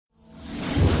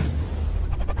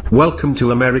Welcome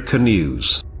to America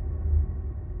News.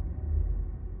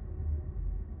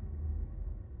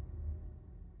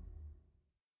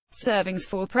 Servings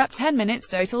for prep 10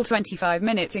 minutes, total 25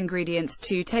 minutes. Ingredients: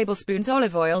 2 tablespoons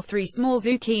olive oil, 3 small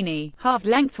zucchini, halved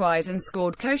lengthwise and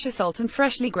scored kosher salt and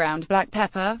freshly ground black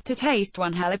pepper, to taste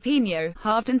 1 jalapeno,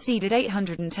 halved and seeded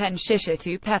 810 shisha,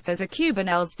 2 peppers, a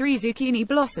cubanelles, 3 zucchini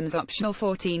blossoms optional,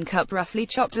 14 cup roughly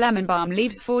chopped lemon balm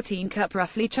leaves, 14 cup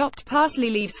roughly chopped parsley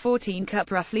leaves, 14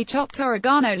 cup roughly chopped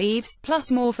oregano leaves,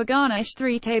 plus more for garnish,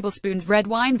 3 tablespoons red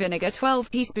wine vinegar, 12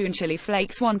 teaspoon chili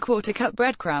flakes, 1/4 cup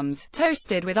breadcrumbs,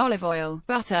 toasted with olive oil,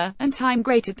 butter, and thyme,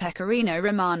 grated pecorino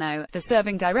romano. For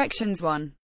serving directions: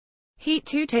 1. Heat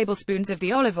 2 tablespoons of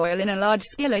the olive oil in a large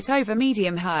skillet over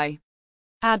medium-high.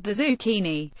 Add the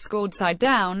zucchini, scored side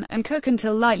down, and cook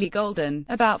until lightly golden,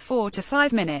 about 4 to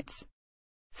 5 minutes.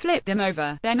 Flip them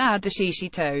over, then add the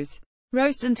shishitos.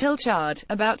 Roast until charred,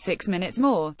 about 6 minutes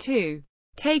more. 2.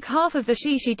 Take half of the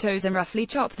shishitos and roughly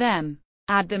chop them.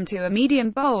 Add them to a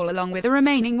medium bowl along with the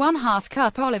remaining 1/2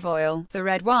 cup olive oil, the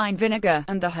red wine vinegar,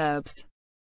 and the herbs.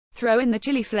 Throw in the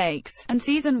chili flakes, and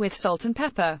season with salt and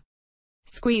pepper.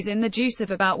 Squeeze in the juice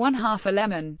of about 1/2 a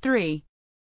lemon. 3.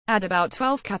 Add about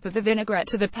 12 cup of the vinaigrette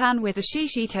to the pan with the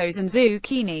shishitos and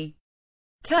zucchini.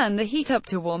 Turn the heat up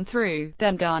to warm through,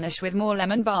 then garnish with more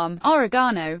lemon balm,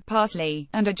 oregano, parsley,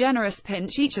 and a generous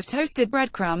pinch each of toasted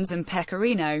breadcrumbs and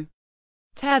pecorino.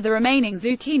 Tear the remaining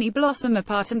zucchini blossom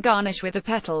apart and garnish with the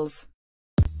petals.